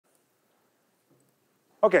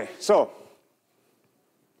Okay, so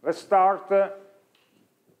let's start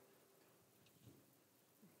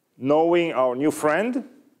knowing our new friend,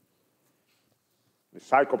 the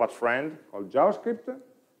psychopath friend called JavaScript.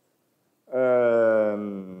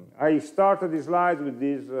 I started this slide with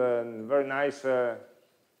this very nice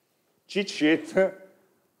cheat sheet,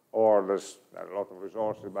 or there's a lot of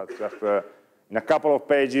resources, but just in a couple of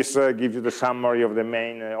pages give you the summary of the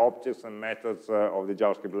main objects and methods of the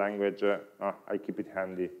JavaScript language. I keep it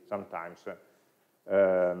handy sometimes,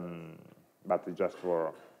 but it's just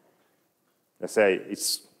for, let's say,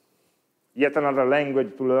 it's yet another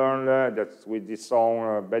language to learn that's with its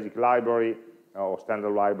own basic library or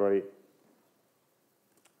standard library.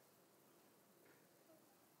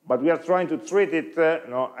 But we are trying to treat it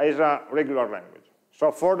as a regular language. So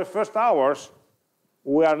for the first hours,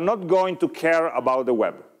 we are not going to care about the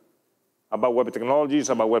web, about web technologies,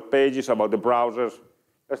 about web pages, about the browsers.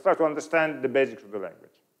 Let's try to understand the basics of the language.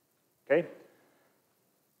 Okay?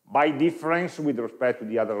 By difference with respect to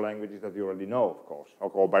the other languages that you already know, of course,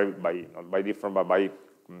 or not by different, but by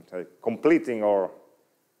completing or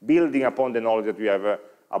building upon the knowledge that we have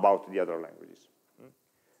about the other languages.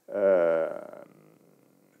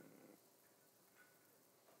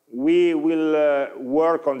 We will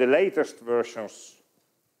work on the latest versions,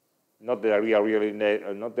 not the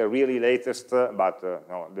really latest, but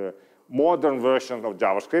no, the modern version of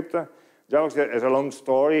JavaScript. JavaScript is a long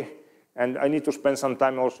story, and I need to spend some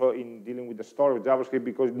time also in dealing with the story of JavaScript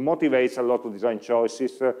because it motivates a lot of design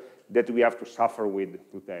choices that we have to suffer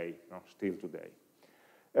with today, still today.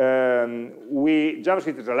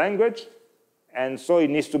 JavaScript is a language, and so it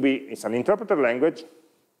needs to be, it's an interpreted language.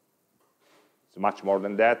 It's much more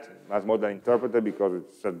than that, much more than interpreter, because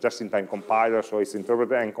it's a just-in-time compiler, so it's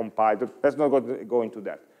interpreted and compiled. Let's not go into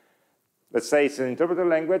that. Let's say it's an interpreted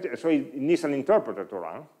language, so it needs an interpreter to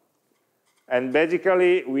run. And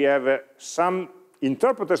basically, we have some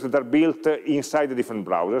interpreters that are built inside the different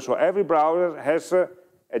browsers. So every browser has a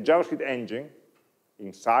JavaScript engine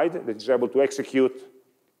inside that is able to execute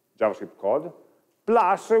JavaScript code.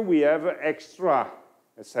 Plus, we have extra,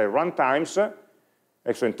 let's say, runtimes,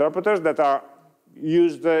 extra interpreters that are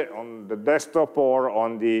used on the desktop or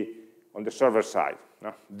on the server side.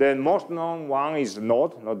 The most known one is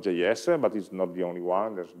Node, Node.js, but it's not the only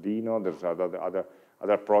one. There's Dino, there's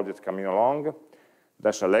other projects coming along.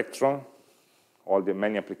 There's Electron. All the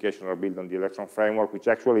many applications are built on the Electron framework, which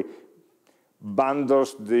actually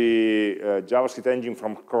bundles the JavaScript engine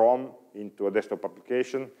from Chrome into a desktop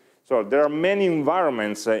application. So there are many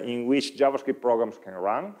environments in which JavaScript programs can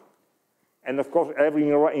run. And of course, every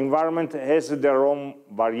environment has their own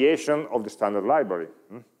variation of the standard library.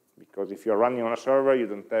 Because if you're running on a server, you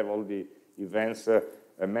don't have all the events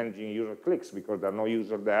managing user clicks because there are no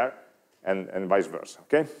users there, and vice versa.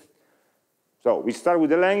 Okay? So we start with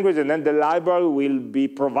the language, and then the library will be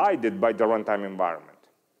provided by the runtime environment.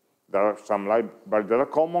 There are some libraries that are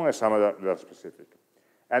common and some that are specific.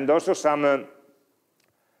 And also some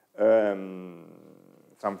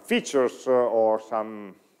features or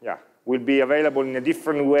some, will be available in a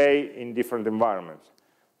different way in different environments.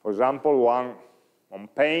 For example, one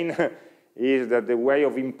pain is that the way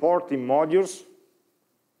of importing modules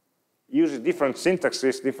uses different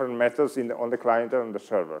syntaxes, different methods on the client and on the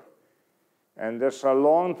server. And there's a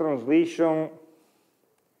long translation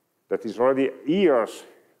that is already years,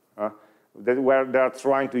 where they are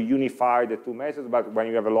trying to unify the two methods, but when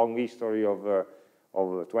you have a long history of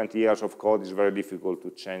 20 years of code, it's very difficult to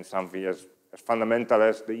change something as fundamental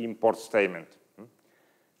as the import statement.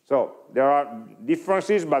 So there are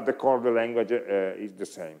differences, but the core of the language is the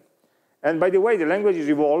same. And by the way, the language is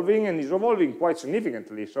evolving, and is evolving quite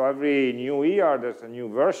significantly. So every new year, there's a new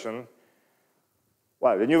version.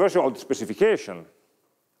 Well, the new version of the specification.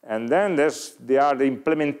 And then there are the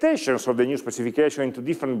implementations of the new specification into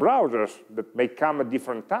different browsers that may come at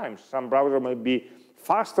different times. Some browser may be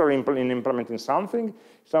faster in implementing something.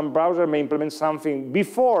 Some browser may implement something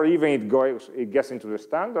before even it gets into the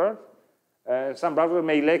standard. Some browser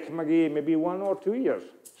may lack maybe 1 or 2 years.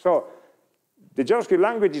 So the JavaScript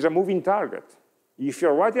language is a moving target. If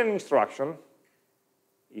you're writing an instruction,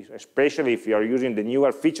 especially if you are using the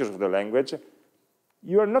newer features of the language,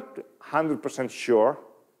 you are not 100% sure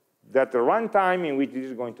that the runtime in which this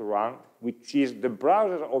is going to run, which is the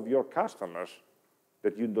browser of your customers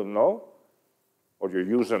that you don't know, or your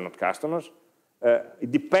user, not customers,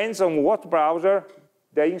 it depends on what browser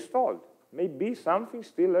they installed. Maybe something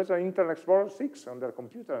still has an Internet Explorer 6 on their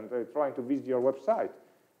computer and they're trying to visit your website.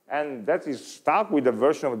 And that is stuck with a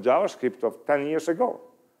version of JavaScript of 10 years ago.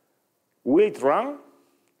 Will it run?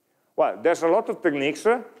 Well, there's a lot of techniques.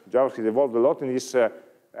 JavaScript evolved a lot in this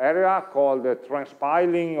area called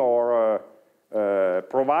transpiling or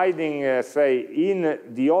providing, say, in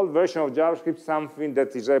the old version of JavaScript something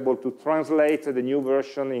that is able to translate the new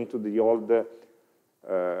version into the old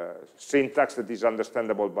syntax that is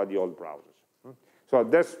understandable by the old browsers. So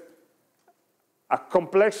that's a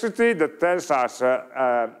complexity that tells us,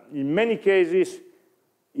 in many cases,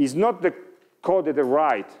 is not the code that I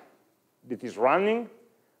write that is running,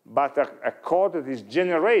 but a code that is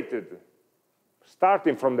generated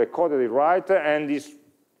starting from the code that I write and is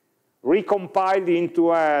recompiled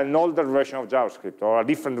into an older version of JavaScript or a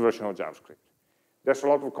different version of JavaScript. There's a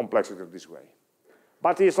lot of complexity this way.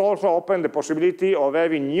 But it's also open the possibility of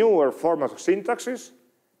having newer formats of syntaxes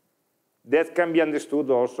that can be understood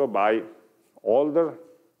also by older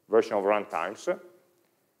version of runtimes.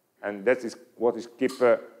 And that is what is keep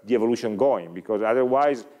the evolution going, because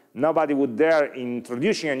otherwise nobody would dare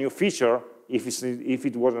introducing a new feature if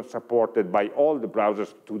it wasn't supported by all the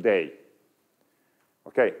browsers today.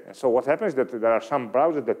 Okay, and so what happens is that there are some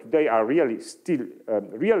browsers that today are really still,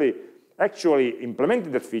 really actually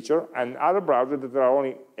implementing that feature, and other browsers that are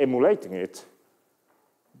only emulating it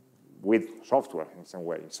with software in some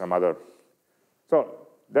way, in some other. So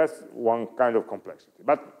that's one kind of complexity.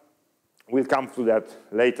 But we'll come to that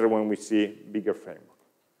later when we see bigger framework.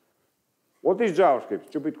 What is JavaScript?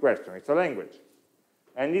 Stupid question. It's a language.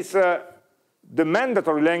 And it's the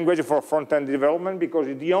mandatory language for front-end development because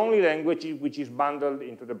it's the only language which is bundled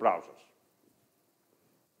into the browsers.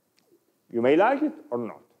 You may like it or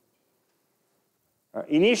not.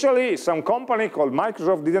 Initially, some company called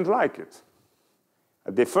Microsoft didn't like it.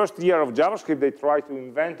 At the first year of JavaScript, they tried to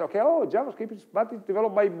invent, okay, oh, JavaScript is but it's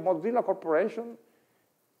developed by Mozilla Corporation.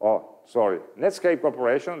 Oh, sorry, Netscape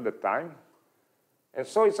Corporation at that time. And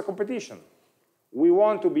so it's a competition. We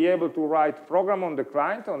want to be able to write program on the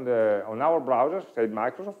client, on our browser, said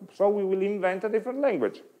Microsoft, so we will invent a different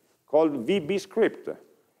language called VB script.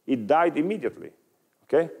 It died immediately,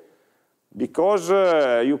 okay? Because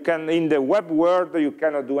you can, in the web world, you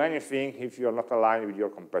cannot do anything if you're not aligned with your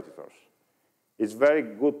competitors. It's very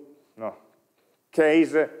good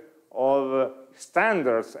case of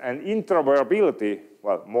standards and interoperability,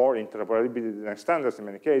 well, more interoperability than standards in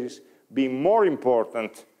many cases, being more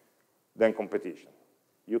important than competition.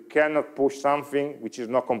 You cannot push something which is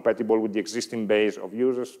not compatible with the existing base of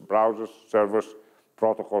users, browsers, servers,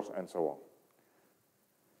 protocols, and so on.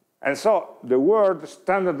 And so the world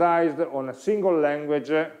standardized on a single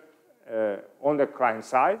language on the client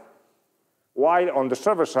side, while on the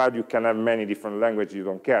server side you can have many different languages, you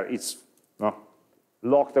don't care. It's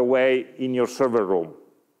locked away in your server room.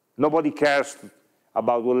 Nobody cares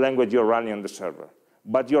about what language you're running on the server.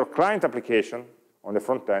 But your client application on the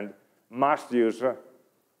front end must use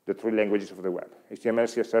the three languages of the web, HTML,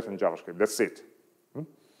 CSS, and JavaScript. That's it.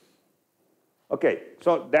 Okay,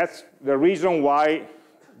 so that's the reason why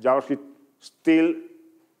JavaScript still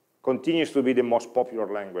continues to be the most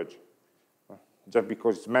popular language, just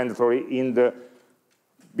because it's mandatory in the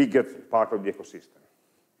biggest part of the ecosystem.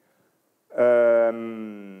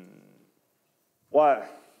 Well,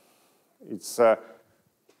 it's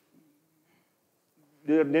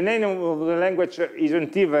the name of the language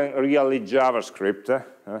isn't even really JavaScript.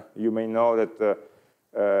 You may know that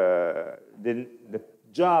the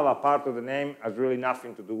Java part of the name has really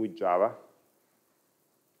nothing to do with Java,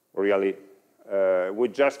 really,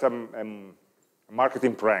 with just a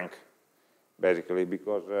marketing prank, basically,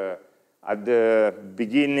 because at the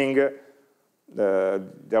beginning,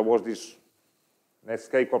 there was this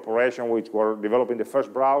Netscape Corporation which were developing the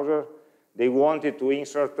first browser. They wanted to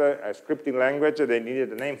insert a scripting language, they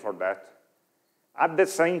needed a name for that. At the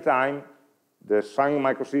same time, the Sun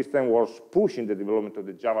Microsystem was pushing the development of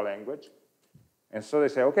the Java language. And so they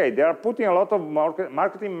say, okay, they are putting a lot of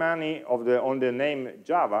marketing money on the name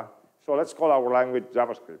Java, so let's call our language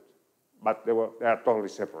JavaScript. But they are totally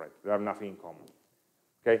separate. They have nothing in common.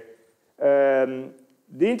 Okay?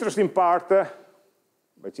 The interesting part, but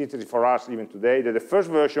it's interesting for us even today, that the first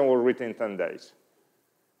version was written in 10 days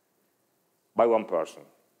by one person.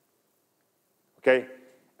 Okay?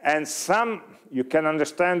 And you can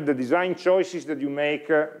understand the design choices that you make,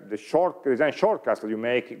 the design shortcuts that you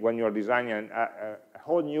make when you're designing a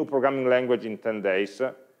whole new programming language in 10 days.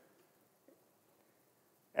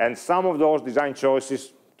 And some of those design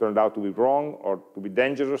choices turned out to be wrong or to be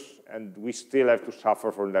dangerous, and we still have to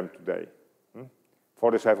suffer from them today,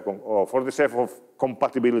 for the sake of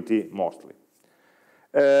compatibility mostly.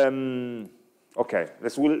 Okay,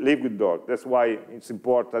 let's live with that. That's why it's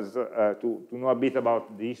important to know a bit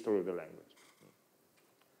about the history of the language.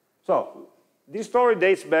 So, this story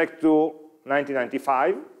dates back to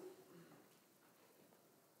 1995.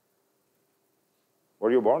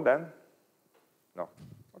 Were you born then? No.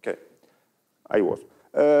 Okay. I was.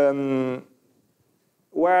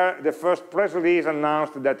 Where the first press release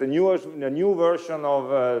announced that the new version of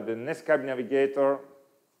the Netscape Navigator,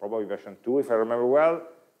 probably version 2 if I remember well,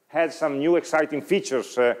 had some new exciting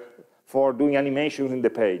features for doing animations in the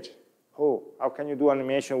page. Oh, how can you do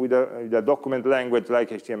animation with a document language like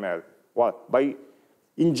HTML? Well, by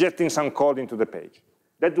injecting some code into the page.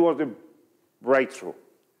 That was the breakthrough.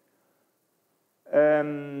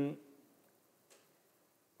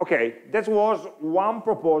 Okay, that was one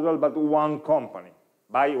proposal, but one company,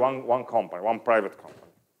 by one company, one private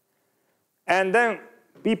company. And then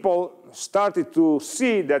people started to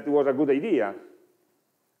see that it was a good idea,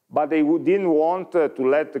 but they didn't want to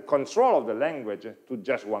let the control of the language to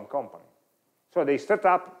just one company. So they set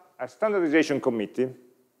up a standardization committee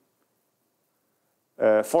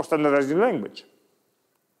for standardizing language.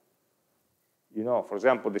 You know, for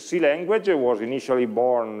example, the C language was initially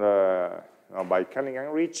born by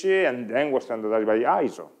Cunningham Ritchie and then was standardized by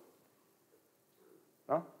ISO,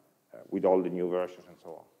 with all the new versions and so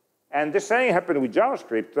on. And the same happened with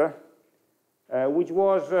JavaScript, which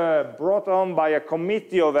was brought on by a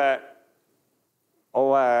committee of a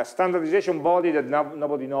standardization body that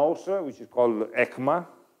nobody knows, which is called ECMA.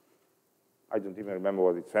 I don't even remember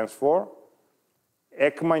what it stands for.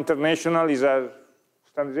 ECMA International is a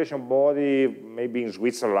standardization body, maybe in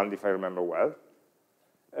Switzerland, if I remember well.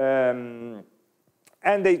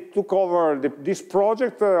 And they took over this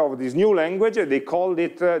project of this new language, and they called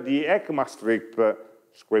it the ECMAScript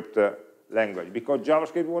script language, because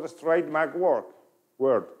JavaScript was a trademark word,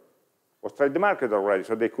 was trademarked already,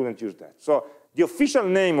 so they couldn't use that. So the official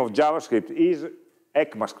name of JavaScript is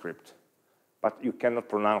ECMAScript, but you cannot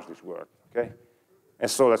pronounce this word, okay? And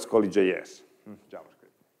so let's call it JS,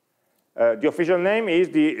 JavaScript. The official name is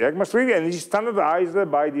the ECMAScript, and it is standardized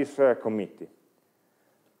by this committee.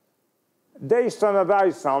 They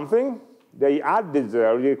standardized something. They added,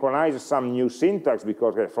 recognized some new syntax,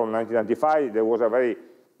 because from 1995 there was a very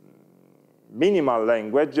minimal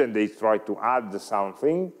language, and they tried to add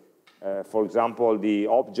something. For example, the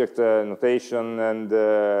object notation and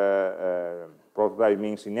prototype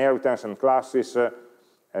means inheritance and classes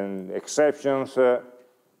and exceptions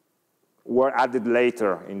were added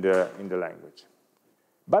later in the language.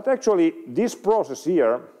 But actually, this process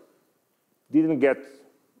here didn't get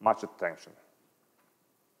much attention.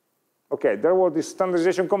 Okay, there was this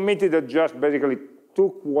standardization committee that just basically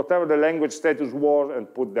took whatever the language status was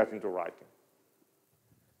and put that into writing.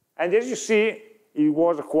 And as you see, it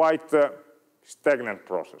was a quite stagnant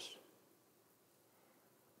process.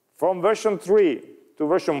 From version 3 to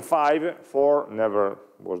version 5, 4 never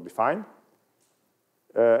was defined,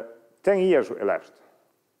 10 years elapsed.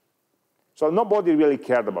 So nobody really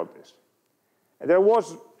cared about this. And there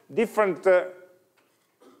was different,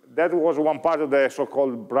 that was one part of the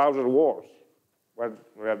so-called browser wars, where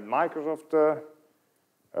we had Microsoft,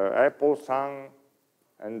 Apple, Sun,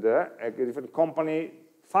 and a different company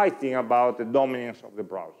fighting about the dominance of the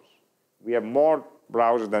browsers. We have more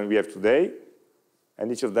browsers than we have today,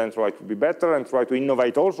 and each of them try to be better and try to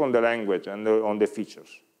innovate also on the language and on the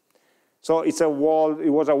features. So it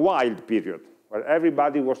was a wild period where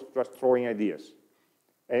everybody was just throwing ideas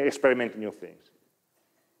and experimenting new things.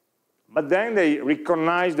 But then they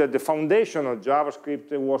recognized that the foundation of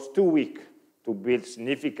JavaScript was too weak to build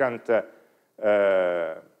significant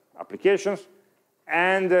applications,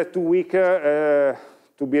 and too weak to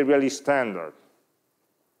be really standard.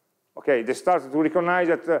 Okay, they started to recognize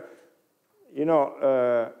that,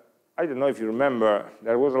 I don't know if you remember,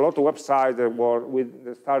 there was a lot of websites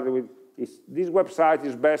that started with, this website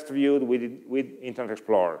is best viewed with Internet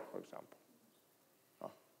Explorer, for example,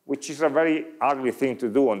 which is a very ugly thing to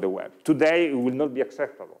do on the web. Today, it will not be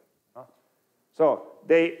acceptable. So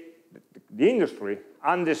the industry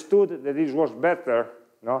understood that it was better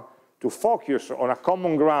to focus on a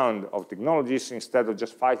common ground of technologies instead of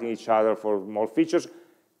just fighting each other for more features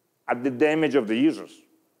at the damage of the users.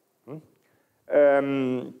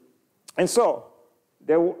 And so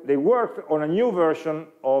they worked on a new version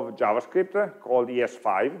of JavaScript called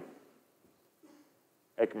ES5,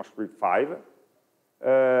 ECMAScript 5,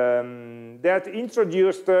 that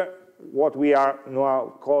introduced what we are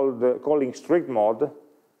now calling strict mode,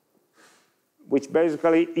 which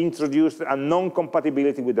basically introduced a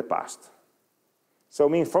non-compatibility with the past. So I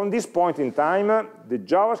mean, from this point in time, the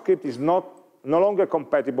JavaScript is no longer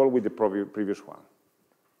compatible with the previous one.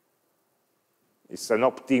 It's an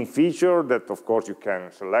opt-in feature that, of course, you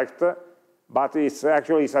can select, but it's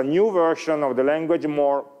actually a new version of the language,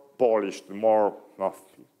 more polished, more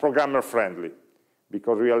programmer-friendly,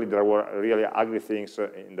 because really there were really ugly things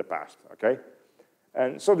in the past. Okay,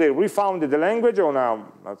 And so they refounded the language on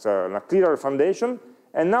a clearer foundation,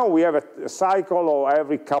 and now we have a cycle of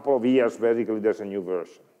every couple of years, basically, there's a new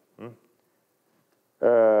version.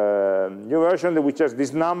 New version which has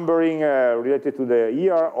this numbering related to the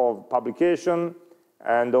year of publication,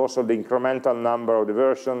 and also the incremental number of the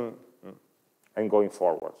version, and going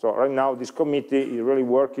forward. So right now, this committee is really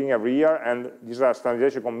working every year, and this is a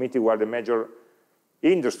standardization committee where the major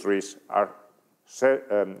industries are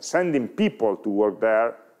sending people to work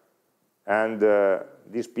there, and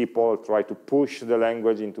these people try to push the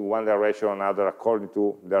language into one direction or another according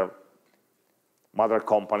to their mother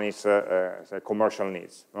companies' commercial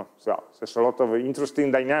needs. So there's a lot of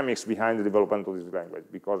interesting dynamics behind the development of this language,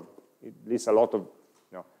 because it leads a lot of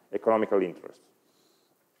economical interest.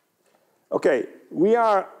 Okay, we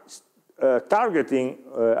are targeting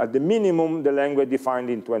at the minimum the language defined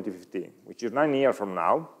in 2015, which is 9 years from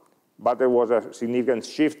now, but there was a significant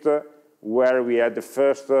shift where we had the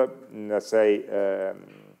first, let's say,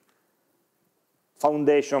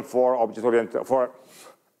 foundation for object-oriented, for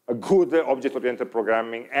a good object-oriented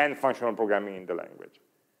programming and functional programming in the language.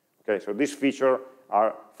 Okay, so these features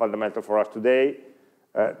are fundamental for us today.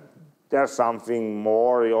 There's something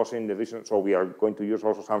more also in the recent, so we are going to use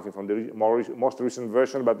also something from the most recent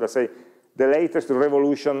version, but let's say the latest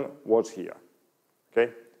revolution was here.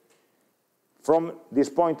 Okay? From this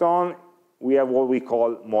point on, we have what we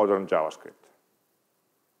call modern JavaScript.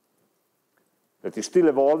 That is still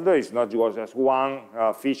evolved, it's not just one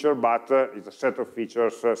feature, but it's a set of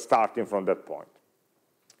features starting from that point.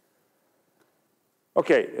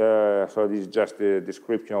 Okay, so this is just a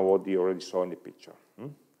description of what you already saw in the picture.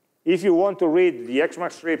 If you want to read the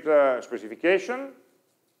ECMAScript specification,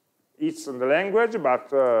 it's in the language, but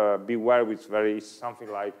beware, it's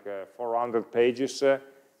something like 400 pages,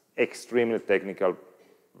 extremely technical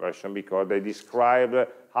version, because they describe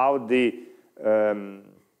how the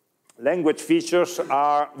language features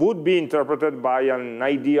would be interpreted by an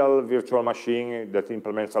ideal virtual machine that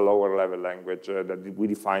implements a lower level language that we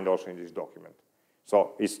defined also in this document.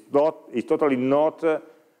 So it's totally not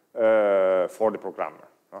for the programmer.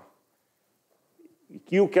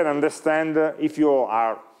 You can understand, if you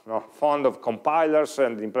are fond of compilers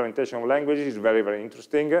and the implementation of languages, it's very, very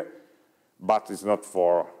interesting, but it's not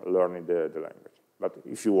for learning the language. But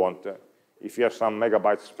if you want, if you have some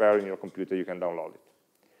megabytes spare in your computer, you can download it.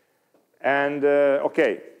 And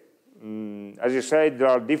okay, as you said, there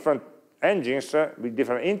are different engines with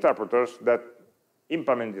different interpreters that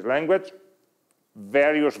implement this language,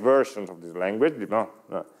 various versions of this language.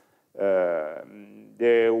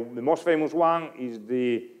 The most famous one is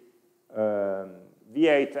the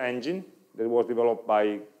V8 engine that was developed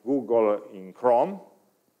by Google in Chrome,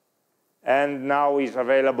 and now is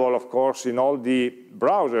available, of course, in all the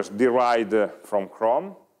browsers derived from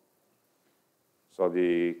Chrome. So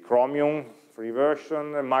the Chromium free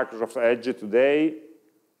version, Microsoft Edge today,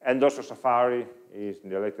 and also Safari is in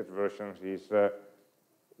the latest versions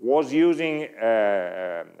was using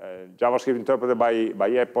JavaScript interpreted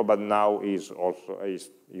by Apple, but now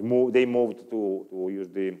they moved to use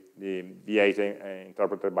the V8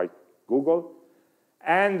 interpreted by Google.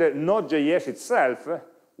 And Node.js itself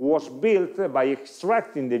was built by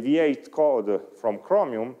extracting the V8 code from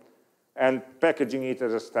Chromium and packaging it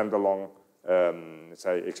as a standalone, let's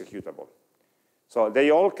say, executable. So they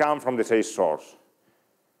all come from the same source.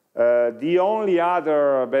 The only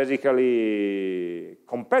other, basically,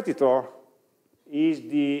 competitor is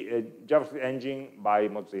the JavaScript engine by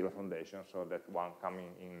Mozilla Foundation, so that one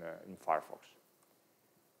coming in Firefox.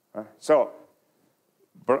 So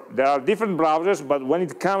there are different browsers, but when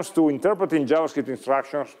it comes to interpreting JavaScript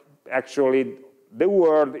instructions, actually, the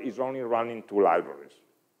world is only running 2 libraries,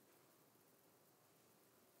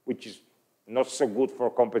 which is not so good for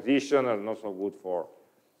competition and not so good for,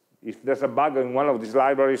 if there's a bug in one of these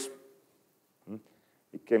libraries,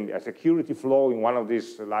 it can be a security flaw in one of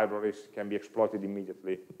these libraries can be exploited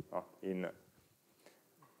immediately in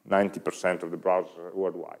 90% of the browsers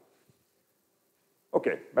worldwide.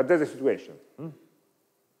 Okay, but that's the situation.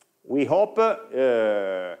 We hope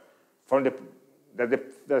from the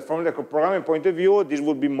programming point of view, this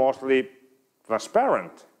would be mostly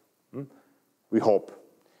transparent. We hope.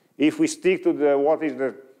 If we stick to what is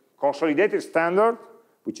the consolidated standard,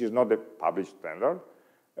 which is not the published standard,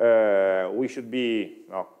 we should be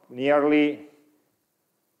nearly,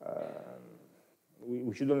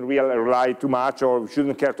 we shouldn't really rely too much, or we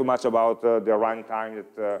shouldn't care too much about the runtime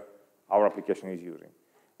that our application is using.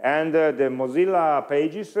 And the Mozilla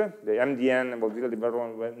pages, the MDN, Mozilla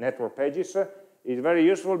Development Network pages, is very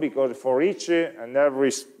useful because for each and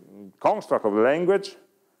every construct of the language,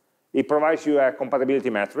 it provides you a compatibility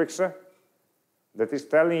matrix that is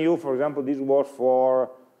telling you, for example, this was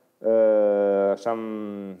for the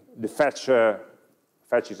fetch.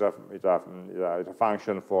 Fetch is a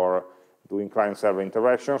function for doing client-server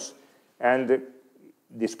interactions, and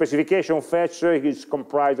the specification fetch is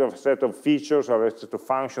comprised of a set of features, or a set of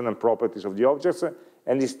functions and properties of the objects,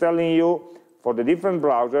 and it's telling you for the different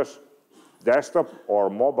browsers, desktop or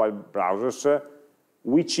mobile browsers,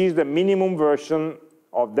 which is the minimum version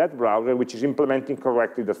of that browser which is implementing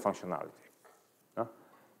correctly that functionality.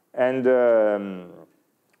 And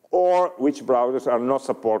or which browsers are not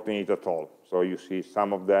supporting it at all. So you see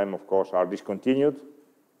some of them, of course, are discontinued,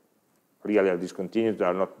 really are discontinued, they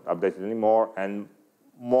are not updated anymore, and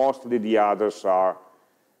mostly the others are.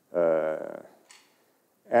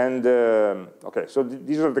 Okay, so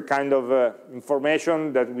these are the kind of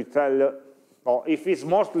information that we tell, or if it's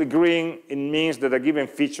mostly green, it means that a given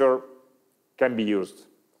feature can be used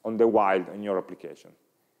on the wild in your application.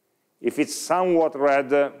 If it's somewhat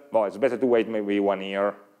red, well, it's better to wait maybe 1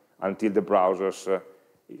 year until the browsers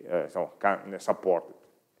can support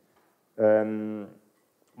it.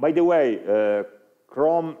 By the way,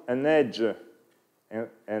 Chrome and Edge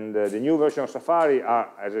and the new version of Safari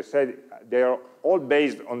are, as I said, they are all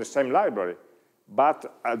based on the same library,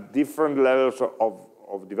 but at different levels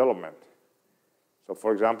of development. So,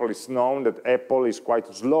 for example, it's known that Apple is quite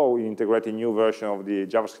slow in integrating new version of the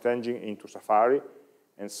JavaScript engine into Safari,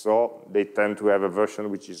 and so they tend to have a version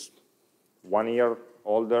which is 1 year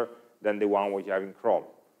older than the one we have in Chrome.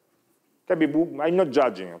 Can be, I'm not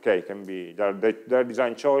judging, okay? Can be, there are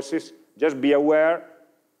design choices. Just be aware,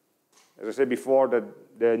 as I said before, that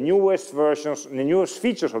the newest versions, the newest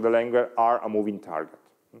features of the language are a moving target.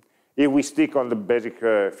 If we stick on the basic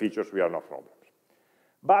features, we have no problems.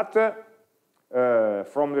 But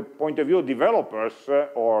from the point of view of developers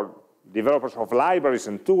or developers of libraries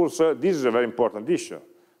and tools, this is a very important issue,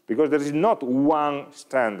 because there is not one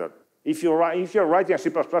standard. If you're writing a C++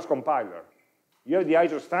 compiler, you have the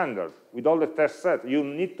ISO standard with all the test set. You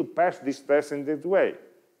need to pass this test in this way.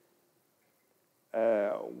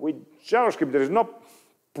 With JavaScript, there is no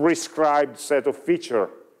prescribed set of features.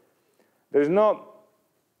 There is no,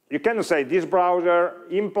 you cannot say this browser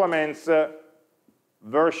implements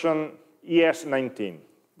version ES19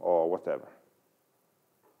 or whatever,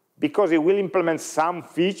 because it will implement some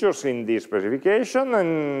features in this specification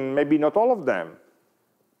and maybe not all of them,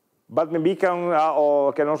 but maybe can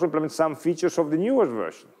also implement some features of the newest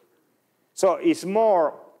version. So it's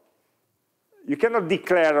more, you cannot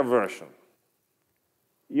declare a version.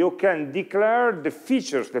 You can declare the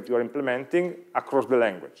features that you are implementing across the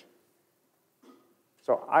language.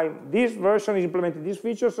 So this version is implementing these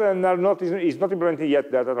features and is not implementing yet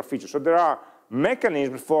that other features. So there are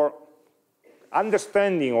mechanisms for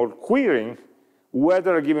understanding or querying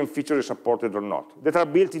whether a given feature is supported or not, that are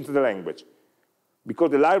built into the language.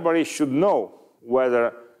 Because the library should know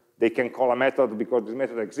whether they can call a method because this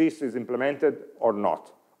method exists, is implemented, or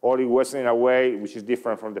not, or it was in a way which is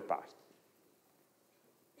different from the past.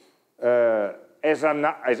 As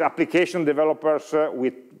application developers,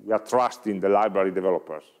 we are trusting the library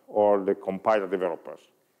developers or the compiler developers.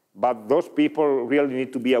 But those people really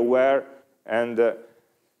need to be aware, and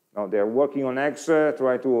they're working on X,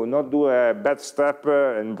 try to not do a bad step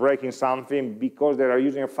and breaking something because they are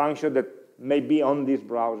using a function that maybe on this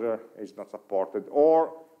browser is not supported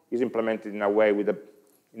or is implemented in a way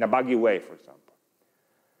in a buggy way, for example.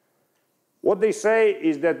 What they say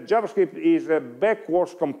is that JavaScript is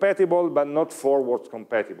backwards compatible but not forwards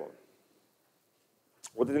compatible.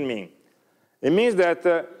 What does it mean? It means that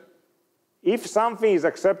if something is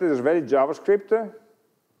accepted as valid JavaScript,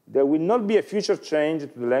 there will not be a future change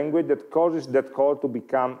to the language that causes that code to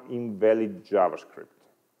become invalid JavaScript.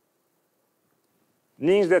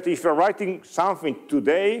 Means that if you're writing something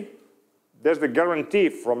today, there's the guarantee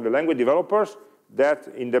from the language developers that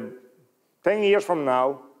in the 10 years from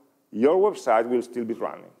now, your website will still be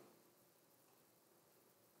running.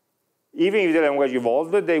 Even if the language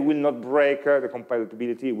evolved, they will not break the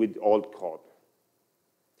compatibility with old code.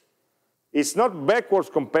 It's not backwards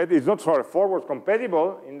compatible, it's not forwards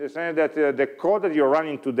compatible in the sense that the code that you're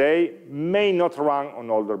running today may not run on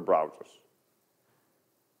older browsers.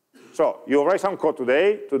 So you write some code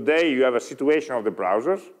today. Today you have a situation of the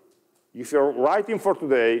browsers. If you're writing for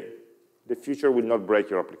today, the future will not break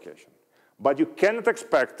your application. But you cannot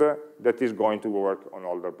expect that it's going to work on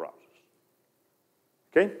older browsers.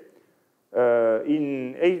 Okay?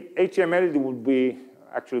 In HTML, it would be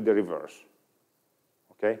actually the reverse.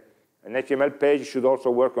 Okay? An HTML page should also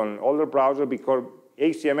work on older browsers because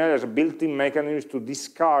HTML has a built-in mechanism to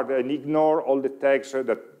discard and ignore all the tags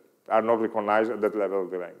that are not recognized at that level of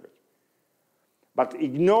the language. But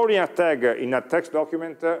ignoring a tag in a text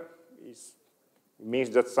document means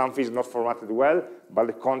that something is not formatted well, but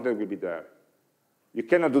the content will be there. You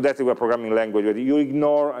cannot do that with a programming language. You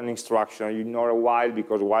ignore an instruction, you ignore a while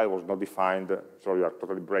because while was not defined, so you are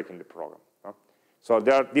totally breaking the program. So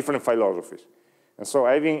there are different philosophies. And so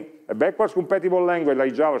having a backwards compatible language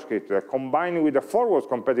like JavaScript combined with a forwards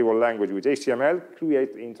compatible language with HTML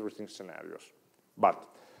create interesting scenarios. But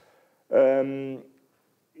in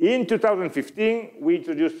 2015,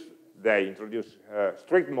 they introduced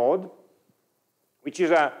strict mode, which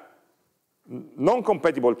is a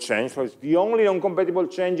non-compatible change. So it's the only non-compatible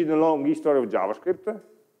change in the long history of JavaScript,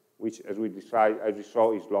 which, as we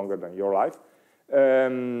saw, is longer than your life.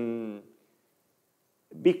 And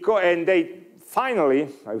they finally,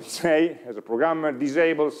 I would say, as a programmer,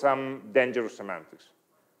 disabled some dangerous semantics.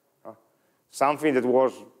 Something that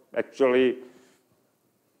was actually,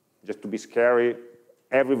 just to be scary,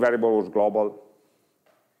 every variable was global.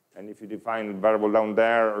 And if you define a variable down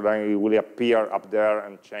there, then it will appear up there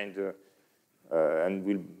and change, and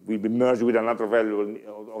will be merged with another value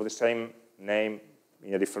of the same name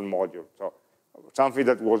in a different module. So something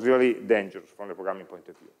that was really dangerous from the programming point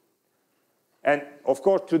of view. And of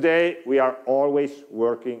course, today we are always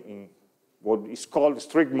working in what is called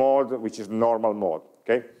strict mode, which is normal mode.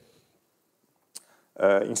 Okay.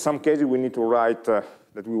 In some cases, we need to write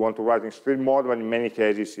that we want to write in strict mode, but in many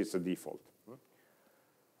cases, it's a default.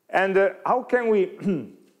 And how can we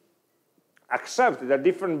accept that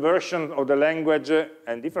different versions of the language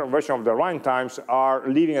and different versions of the runtimes are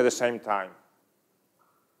living at the same time?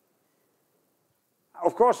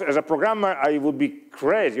 Of course, as a programmer, I would be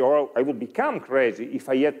crazy, or I would become crazy if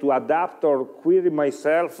I had to adapt or query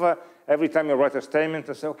myself every time I write a statement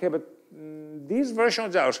and say, okay, but this version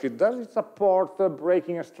of JavaScript, does it support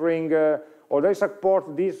breaking a string, or does it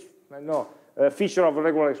support this feature of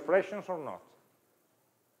regular expressions or not?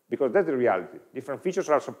 Because that's the reality. Different features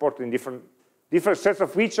are supported in different sets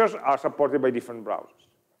of features are supported by different browsers.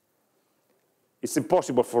 It's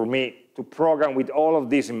impossible for me to program with all of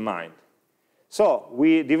this in mind. So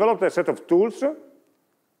we developed a set of tools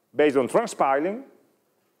based on transpiling,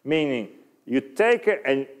 meaning you take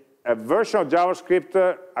a version of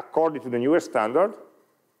JavaScript according to the newest standard,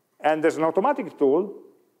 and there's an automatic tool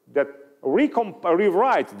that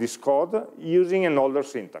rewrites this code using an older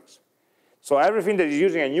syntax. So everything that is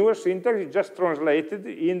using a newer syntax is just translated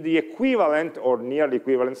in the equivalent, or nearly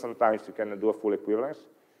equivalent, sometimes you can do a full equivalence,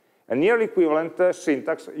 a nearly equivalent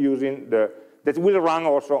syntax using that will run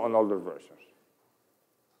also on older versions.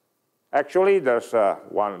 Actually, there's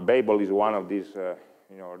one, Babel is one of these,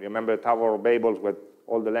 remember the Tower of Babel where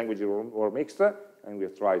all the languages were mixed, and we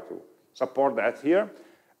have tried to support that here,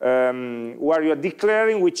 where you are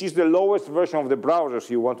declaring which is the lowest version of the browsers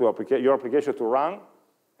you want your application to run,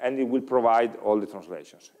 and it will provide all the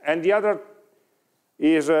translations. And the other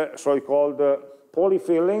is so-called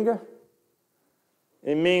polyfilling.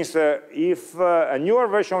 It means if a newer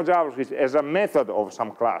version of JavaScript has a method of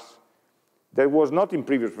some class that was not in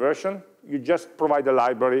previous version, you just provide a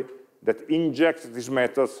library that injects these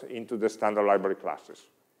methods into the standard library classes.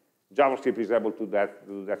 JavaScript is able to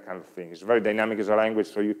do that kind of thing. It's very dynamic as a language,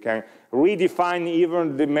 so you can redefine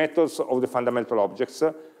even the methods of the fundamental objects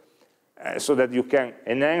so that you can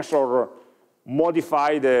enhance or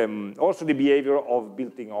modify also the behavior of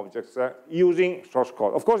built-in objects using source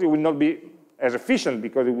code. Of course, it will not be as efficient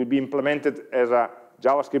because it will be implemented as a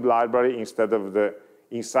JavaScript library instead of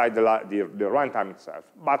inside the runtime itself,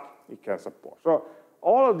 but it can support. So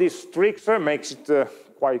all of these tricks makes it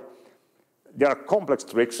they are complex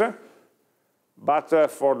tricks,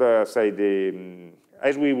 but for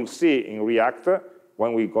as we will see in React,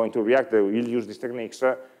 when we go into React, we'll use these techniques,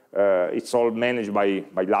 it's all managed by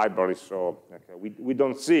libraries, so we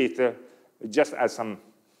don't see it just as some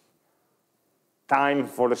time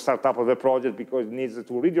for the startup of the project because it needs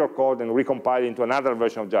to read your code and recompile into another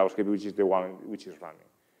version of JavaScript, which is the one which is running.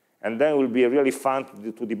 And then it will be really fun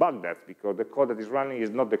to debug that because the code that is running is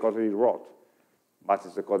not the code that you wrote, but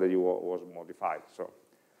it's the code that was modified. So,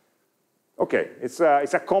 okay, it's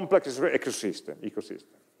a complex ecosystem.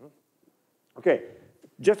 Okay,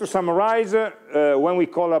 just to summarize, when we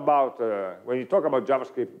talk about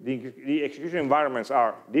JavaScript, the execution environments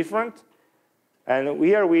are different, and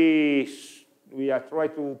here we try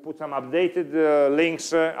to put some updated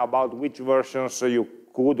links about which versions you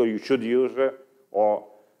could or you should use, or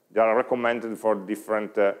they are recommended for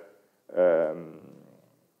different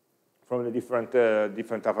from the different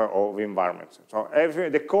type of environments. So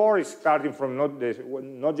the core is starting from the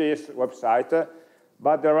Node.js website,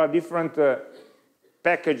 but there are different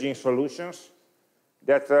packaging solutions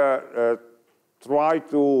that try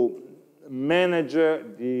to manage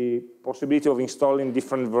the possibility of installing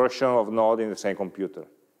different versions of Node in the same computer.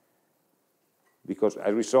 Because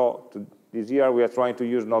as we saw this year, we are trying to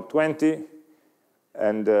use Node 20,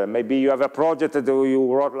 and maybe you have a project that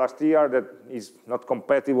you wrote last year that is not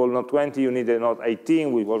compatible with Node 20, you need a Node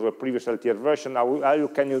 18, which was a previous LTS version. How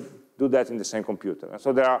can you do that in the same computer? And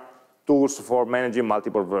so there are tools for managing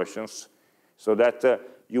multiple versions, so that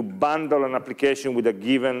you bundle an application with a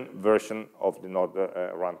given version of the Node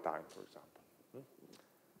runtime, for example.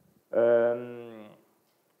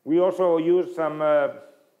 We also use some,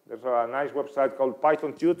 there's a nice website called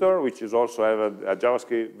Python Tutor, which is also have a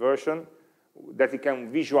JavaScript version, that it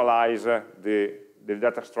can visualize the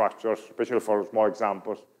data structures, especially for small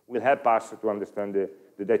examples, will help us to understand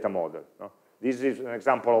the data model. No? This is an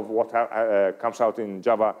example of what comes out in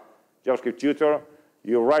JavaScript Tutor.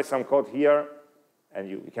 You write some code here, and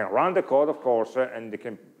you can run the code, of course, and they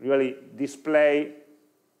can really display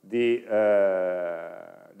the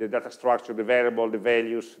data structure, the variable, the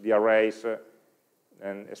values, the arrays,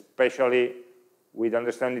 and especially with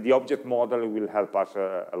understanding the object model, it will help us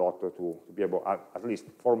a lot to be able, at least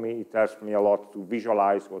for me, it helps me a lot to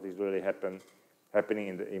visualize what is really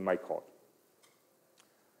happening in my code.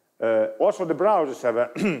 Also, the browsers have a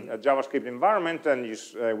JavaScript environment, and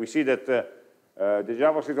we see that the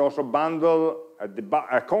JavaScript also bundle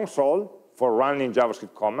a console for running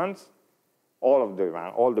JavaScript commands, all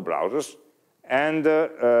the browsers, and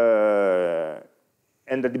the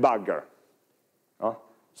debugger.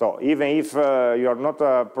 So even if you're not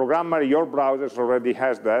a programmer, your browser already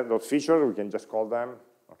has those features. We can just call them.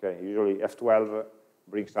 Okay, usually F12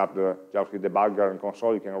 brings up the JavaScript debugger and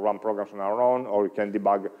console. You can run programs on our own, or you can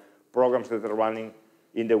debug programs that are running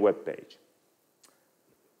in the web page.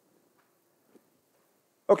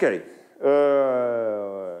 Okay,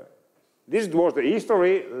 this was the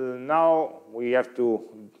history. Now we have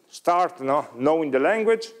to start knowing the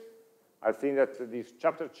language. I think that this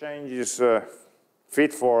chapter change is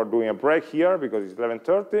fit for doing a break here because it's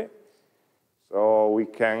 11:30. So we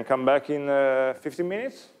can come back in 15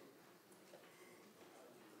 minutes.